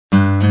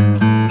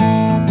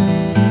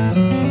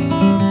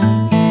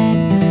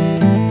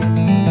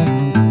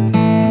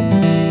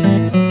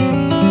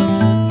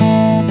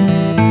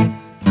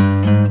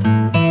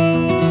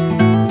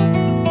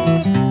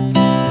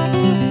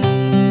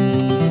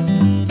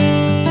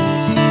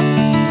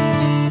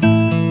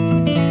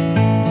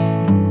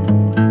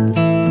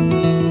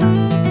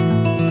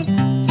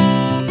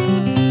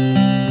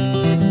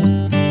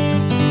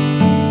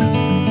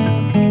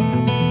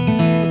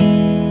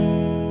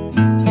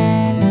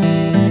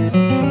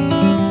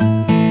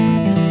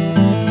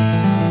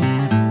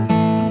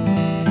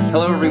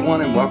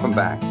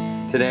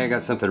Today I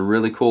got something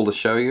really cool to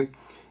show you.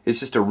 It's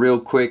just a real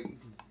quick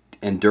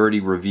and dirty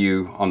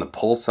review on the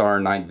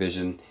Pulsar night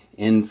vision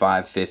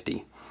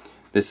N550.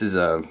 This is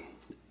an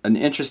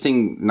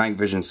interesting night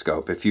vision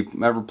scope. If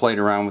you've ever played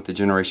around with the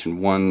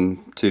generation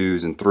 1,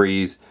 2s, and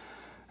 3s,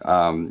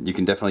 you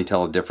can definitely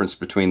tell a difference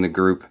between the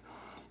group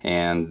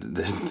and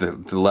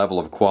the level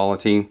of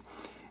quality.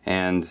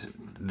 And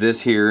this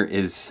here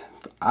is,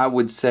 I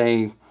would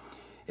say,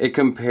 it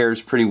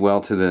compares pretty well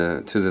to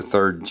the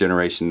 3rd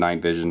generation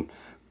night vision,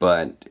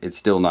 but it's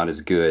still not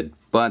as good.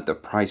 But the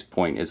price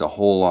point is a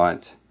whole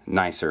lot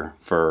nicer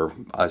for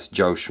us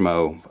Joe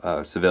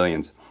Schmo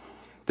civilians.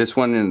 This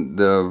one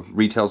the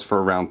retails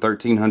for around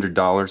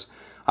 $1,300.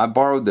 I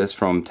borrowed this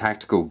from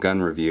Tactical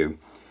Gun Review,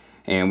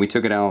 and we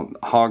took it out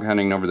hog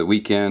hunting over the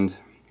weekend,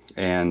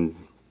 and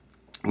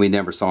we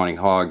never saw any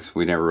hogs.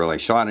 We never really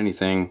shot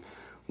anything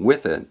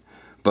with it,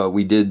 but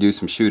we did do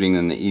some shooting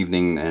in the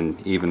evening,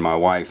 and even my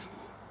wife,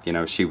 you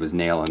know, she was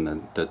nailing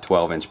the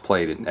 12-inch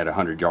plate at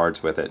 100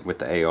 yards with it, with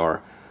the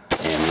AR,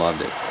 and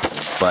loved it.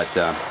 But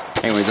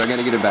anyways, I got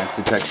to get it back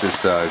to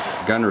Texas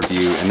Gun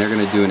Review, and they're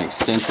going to do an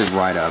extensive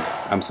write-up.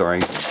 I'm sorry,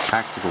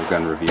 Tactical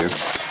Gun Review.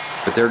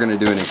 But they're going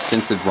to do an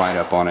extensive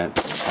write-up on it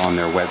on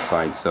their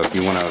website. So if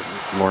you want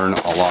to learn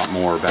a lot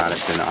more about it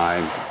than I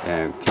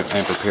am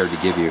prepared to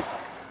give you,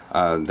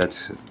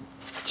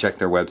 check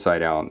their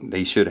website out.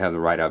 They should have the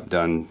write-up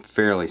done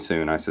fairly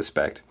soon, I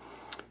suspect.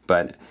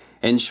 But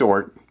in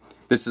short,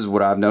 this is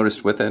what I've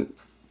noticed with it.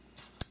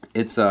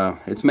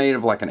 It's made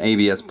of like an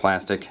ABS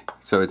plastic,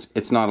 so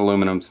it's not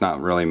aluminum, it's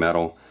not really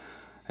metal.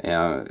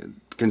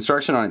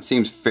 Construction on it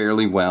seems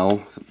fairly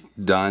well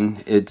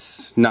done.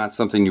 It's not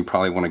something you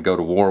probably want to go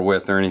to war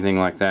with or anything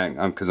like that,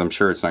 because I'm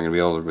sure it's not going to be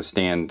able to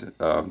withstand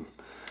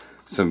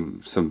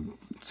some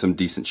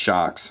decent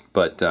shocks.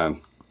 But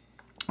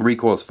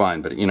recoil is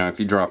fine. But you know, if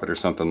you drop it or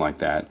something like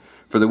that,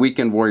 for the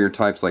weekend warrior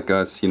types like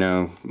us, you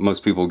know,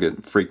 most people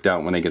get freaked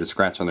out when they get a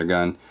scratch on their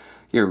gun.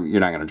 You're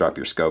not going to drop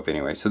your scope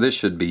anyway, so this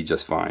should be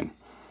just fine.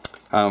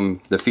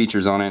 The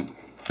features on it,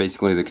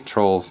 basically the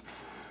controls,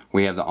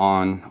 we have the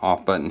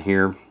on-off button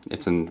here.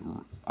 It's a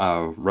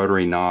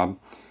rotary knob.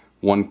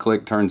 1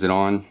 click turns it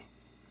on,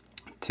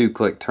 2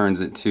 click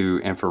turns it to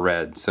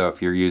infrared. So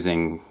if you're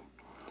using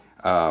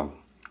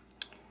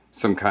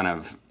some kind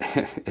of,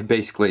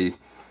 basically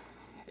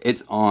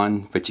it's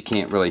on, but you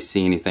can't really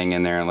see anything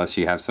in there unless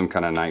you have some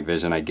kind of night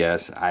vision, I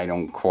guess. I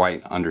don't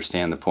quite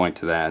understand the point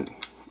to that,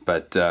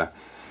 but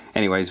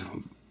anyways,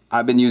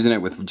 I've been using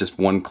it with just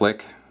 1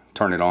 click,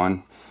 turn it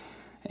on,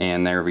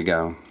 and there we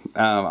go.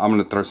 I'm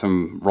going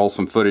to roll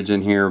some footage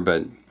in here,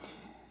 but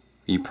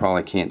you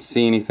probably can't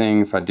see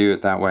anything if I do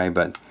it that way,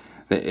 but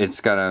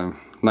it's got a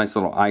nice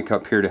little eye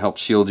cup here to help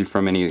shield you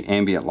from any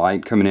ambient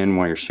light coming in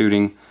while you're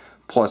shooting.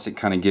 Plus it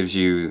kind of gives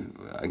you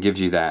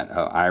that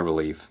eye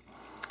relief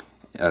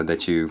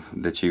that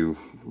you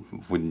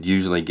would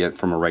usually get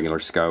from a regular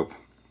scope.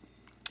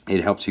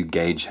 It helps you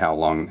gauge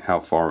how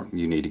far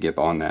you need to get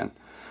on that.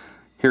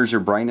 Here's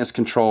your brightness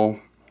control,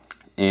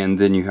 and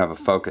then you have a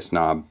focus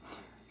knob.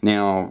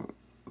 Now,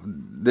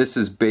 this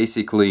is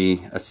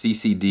basically a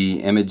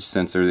CCD image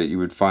sensor that you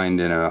would find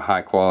in a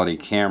high quality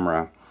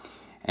camera,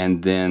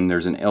 and then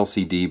there's an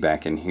LCD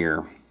back in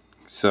here.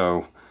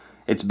 So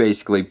it's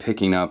basically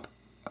picking up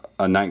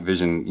a night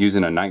vision,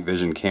 using a night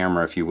vision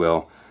camera, if you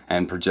will,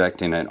 and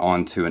projecting it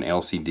onto an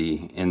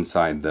LCD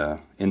inside the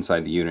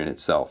unit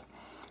itself.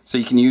 So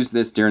you can use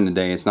this during the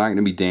day. It's not going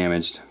to be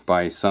damaged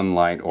by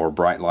sunlight or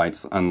bright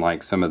lights,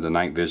 unlike some of the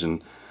night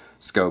vision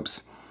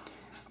scopes.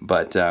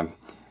 But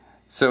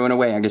so in a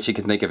way, I guess you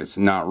can think of it's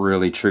not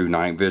really true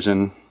night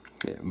vision,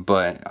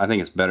 but I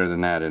think it's better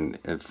than that, and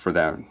for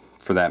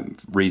that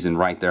reason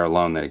right there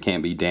alone, that it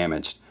can't be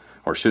damaged,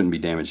 or shouldn't be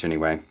damaged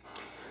anyway.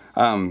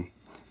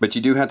 But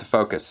you do have to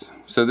focus.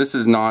 So this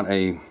is not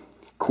a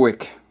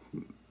quick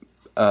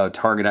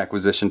target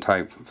acquisition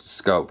type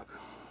scope.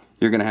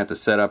 You're going to have to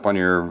set up on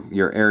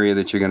your area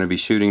that you're going to be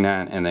shooting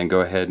at, and then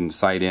go ahead and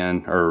sight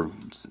in or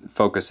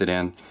focus it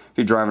in. If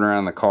you're driving around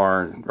in the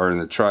car or in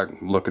the truck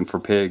looking for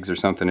pigs or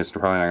something, it's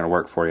probably not going to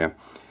work for you.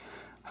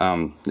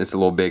 It's a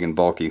little big and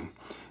bulky.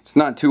 It's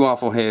not too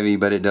awful heavy,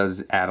 but it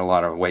does add a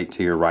lot of weight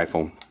to your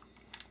rifle.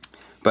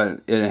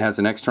 But it has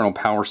an external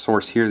power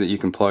source here that you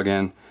can plug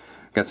in.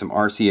 Got some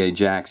RCA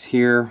jacks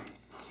here.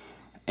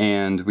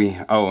 And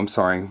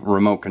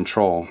remote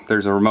control.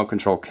 There's a remote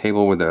control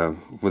cable with a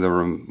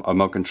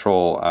remote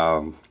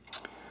control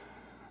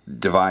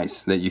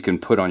device that you can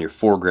put on your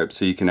foregrip,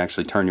 so you can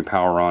actually turn your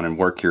power on and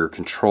work your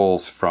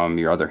controls from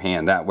your other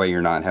hand. That way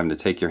you're not having to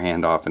take your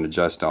hand off and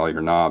adjust all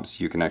your knobs.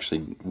 You can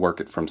actually work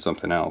it from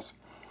something else.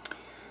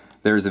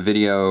 There's a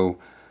video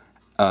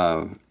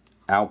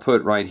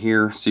output right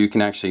here, so you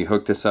can actually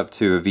hook this up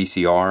to a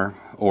VCR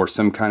or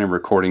some kind of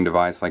recording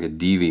device like a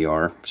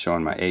DVR,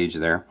 showing my age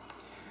there.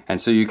 And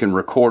so you can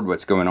record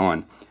what's going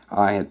on.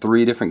 I had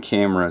 3 different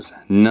cameras.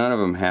 None of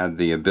them had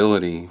the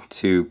ability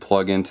to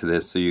plug into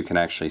this so you can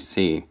actually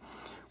see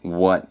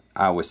what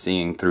I was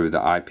seeing through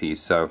the eyepiece.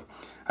 So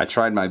I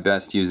tried my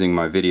best using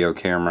my video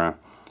camera,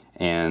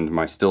 and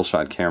my still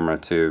shot camera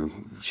to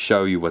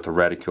show you what the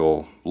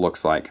reticule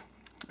looks like.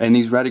 And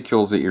these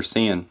reticules that you're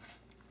seeing,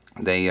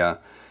 they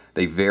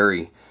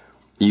vary.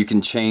 You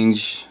can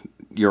change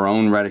your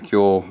own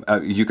reticule.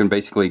 You can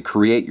basically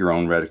create your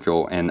own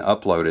reticule and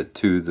upload it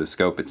to the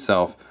scope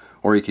itself,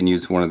 or you can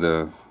use one of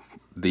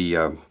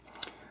the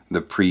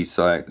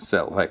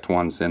pre-select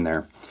ones in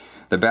there.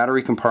 The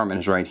battery compartment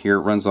is right here.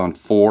 It runs on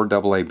 4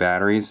 AA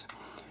batteries.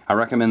 I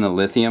recommend the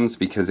lithiums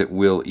because it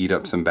will eat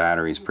up some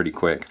batteries pretty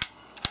quick.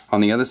 On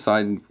the other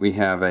side we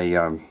have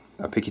a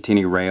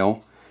Picatinny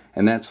rail,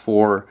 and that's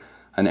for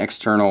an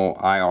external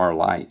IR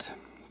light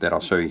that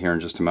I'll show you here in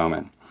just a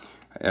moment.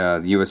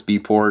 The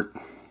USB port,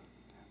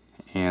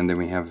 and then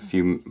we have a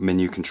few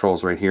menu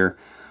controls right here.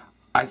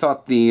 I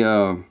thought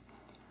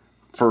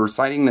for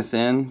sighting this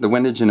in, the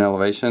windage and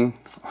elevation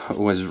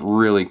was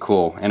really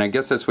cool, and I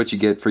guess that's what you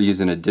get for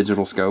using a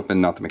digital scope and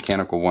not the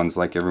mechanical ones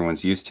like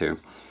everyone's used to.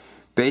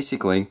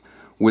 Basically,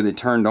 with it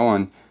turned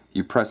on,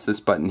 you press this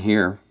button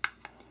here,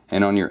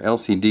 and on your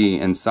LCD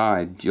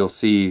inside you'll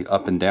see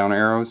up and down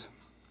arrows,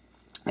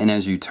 and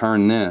as you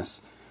turn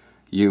this,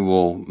 you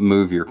will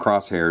move your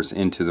crosshairs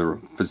into the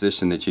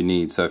position that you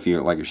need. So if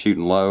you're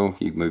shooting low,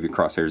 you move your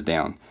crosshairs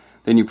down.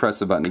 Then you press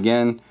the button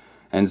again,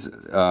 and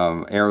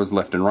arrows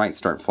left and right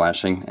start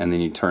flashing, and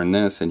then you turn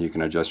this and you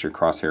can adjust your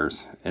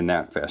crosshairs in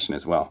that fashion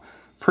as well.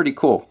 Pretty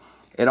cool.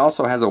 It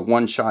also has a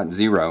one-shot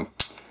zero.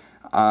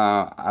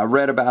 I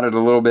read about it a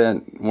little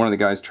bit. One of the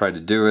guys tried to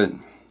do it.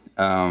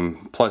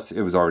 Plus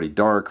it was already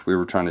dark. We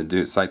were trying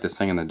to sight this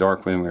thing in the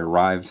dark when we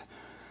arrived.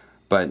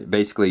 But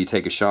basically you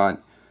take a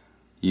shot,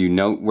 you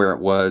note where it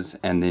was,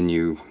 and then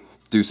you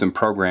do some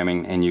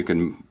programming and you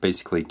can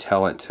basically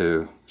tell it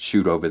to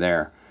shoot over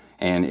there.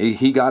 And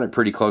he got it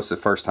pretty close the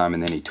first time,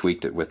 and then he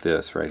tweaked it with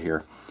this right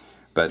here.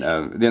 But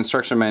the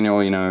instruction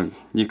manual,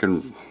 you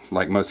can,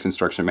 like most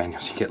instruction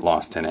manuals, you get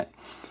lost in it.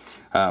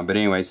 But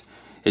anyways,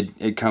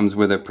 it comes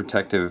with a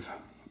protective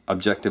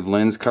objective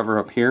lens cover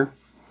up here.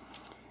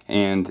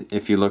 And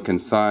if you look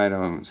inside,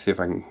 see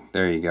if I can,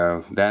 there you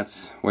go.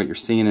 That's what you're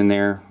seeing in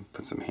there.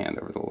 Put some hand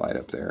over the light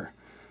up there.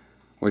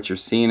 What you're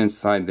seeing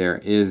inside there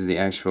is the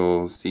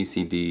actual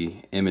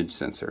CCD image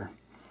sensor.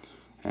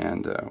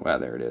 And, well,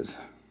 there it is.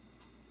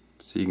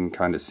 So you can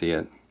kind of see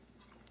it,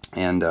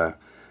 and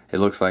it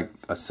looks like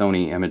a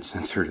Sony image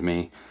sensor to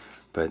me,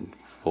 but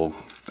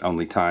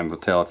only time will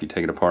tell if you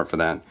take it apart for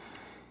that.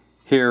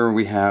 Here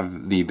we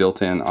have the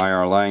built-in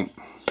IR light,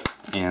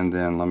 and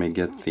then let me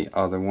get the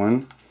other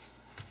one.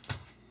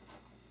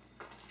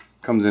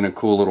 Comes in a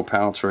cool little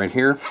pouch right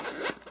here,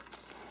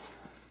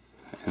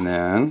 and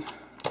then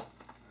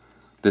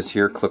this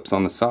here clips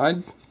on the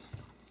side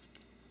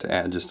to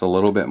add just a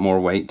little bit more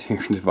weight to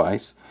your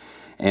device.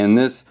 And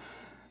this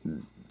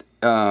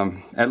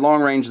at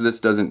long range,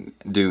 this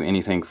doesn't do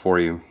anything for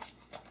you.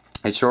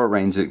 At short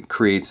range, it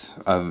creates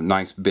a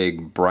nice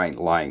big bright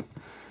light.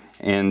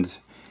 And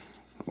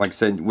like I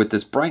said, with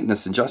this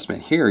brightness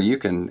adjustment here, you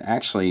can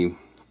actually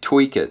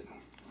tweak it.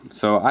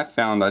 So I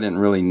found I didn't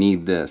really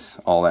need this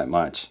all that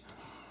much.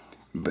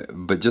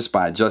 But just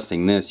by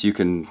adjusting this, you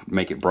can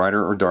make it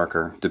brighter or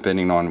darker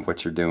depending on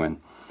what you're doing.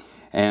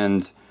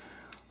 And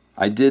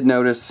I did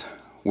notice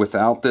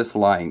without this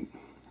light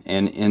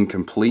and in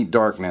complete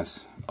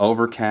darkness,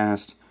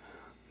 overcast,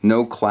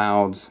 no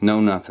clouds,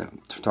 no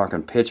nothing, we're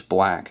talking pitch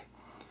black,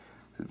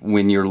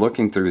 when you're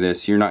looking through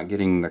this, you're not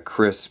getting the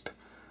crisp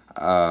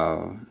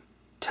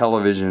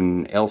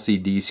television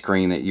LCD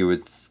screen that you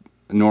would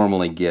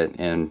normally get,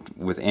 and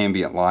with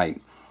ambient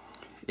light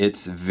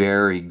it's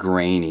very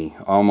grainy,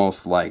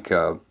 almost like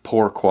a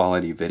poor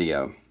quality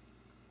video.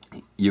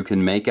 You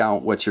can make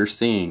out what you're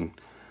seeing,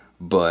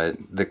 but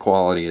the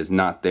quality is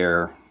not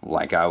there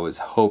like I was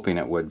hoping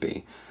it would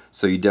be.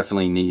 So you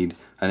definitely need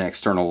an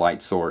external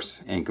light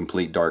source in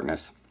complete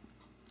darkness.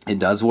 It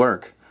does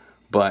work,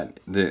 but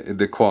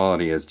the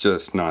quality is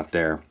just not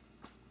there.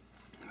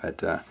 But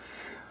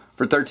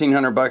for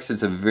 $1,300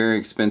 it's a very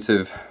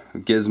expensive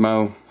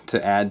gizmo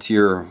to add to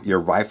your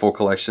rifle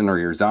collection or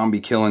your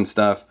zombie killing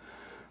stuff.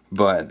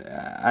 But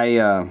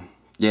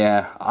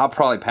yeah, I'll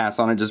probably pass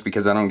on it just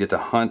because I don't get to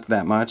hunt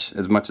that much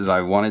as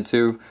I wanted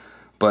to.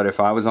 But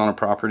if I was on a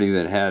property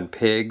that had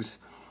pigs,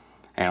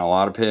 and a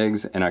lot of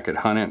pigs, and I could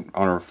hunt it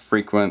on a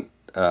frequent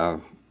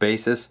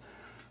basis,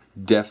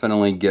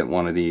 definitely get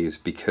one of these,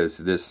 because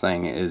this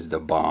thing is the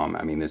bomb.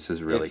 I mean, this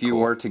is really cool. If you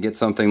were to get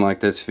something like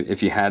this,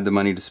 if you had the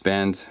money to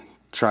spend,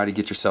 try to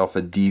get yourself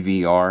a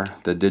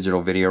DVR, the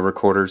digital video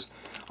recorders.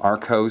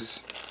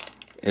 Arcos,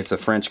 it's a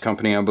French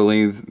company, I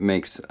believe,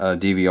 makes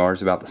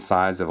DVRs about the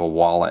size of a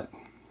wallet,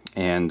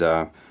 and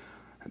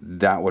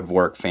that would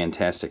work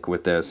fantastic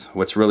with this.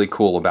 What's really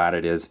cool about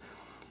it is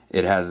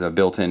it has a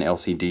built-in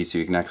LCD, so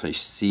you can actually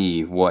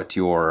see what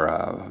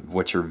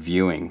you're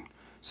viewing.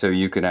 So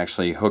you could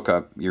actually hook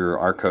up your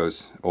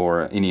Arcos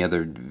or any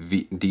other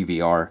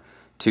DVR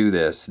to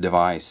this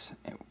device,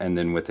 and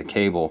then with the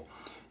cable,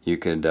 you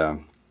could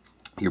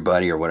your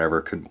buddy or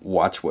whatever could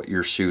watch what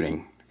you're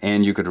shooting,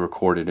 and you could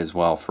record it as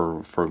well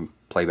for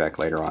playback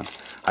later on.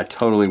 I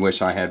totally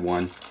wish I had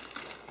one.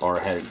 or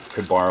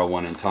could borrow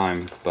one in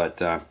time. But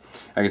like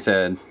I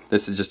said,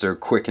 this is just a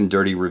quick and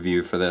dirty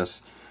review for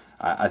this.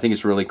 I think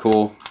it's really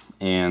cool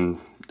and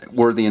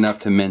worthy enough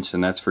to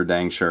mention, that's for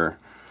dang sure.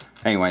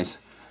 Anyways,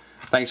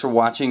 thanks for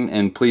watching,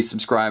 and please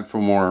subscribe for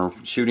more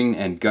shooting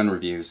and gun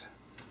reviews.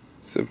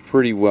 It's a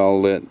pretty well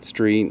lit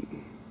street.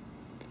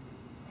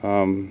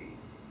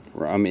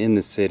 I'm in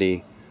the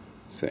city,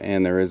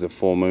 and there is a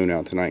full moon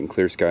out tonight and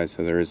clear skies,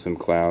 so there is some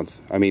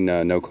clouds. I mean,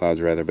 no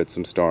clouds rather, but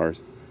some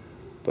stars.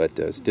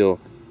 But still,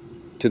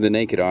 to the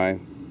naked eye,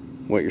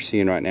 what you're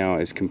seeing right now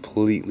is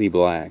completely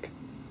black.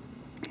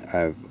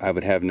 I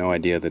would have no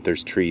idea that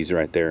there's trees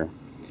right there,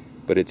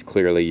 but it's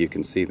clearly, you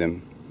can see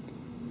them.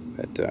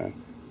 But,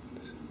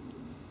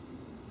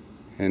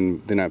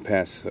 and then I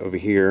pass over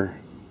here,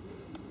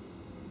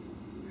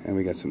 and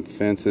we got some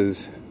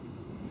fences.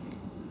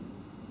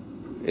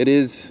 It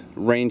is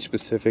range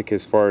specific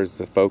as far as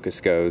the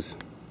focus goes,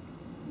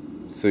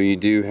 so you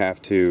do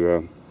have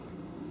to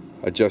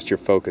adjust your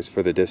focus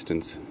for the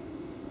distance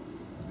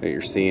that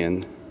you're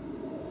seeing.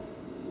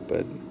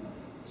 But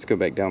let's go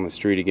back down the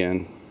street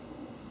again.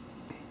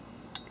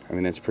 I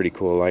mean, that's pretty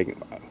cool. Like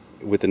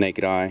with the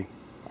naked eye,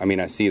 I mean,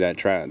 I see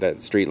that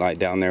street light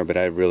down there, but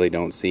I really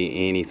don't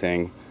see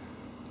anything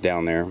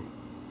down there.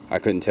 I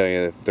couldn't tell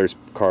you if there's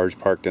cars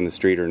parked in the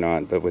street or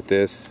not, but with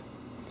this,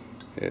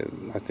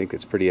 I think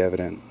it's pretty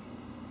evident.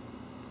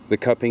 The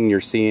cupping you're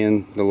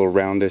seeing, the little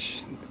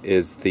roundish,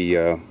 is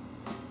the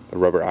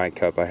rubber eye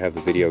cup. I have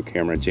the video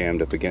camera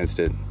jammed up against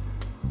it,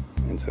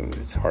 and so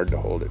it's hard to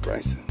hold it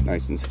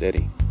nice and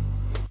steady.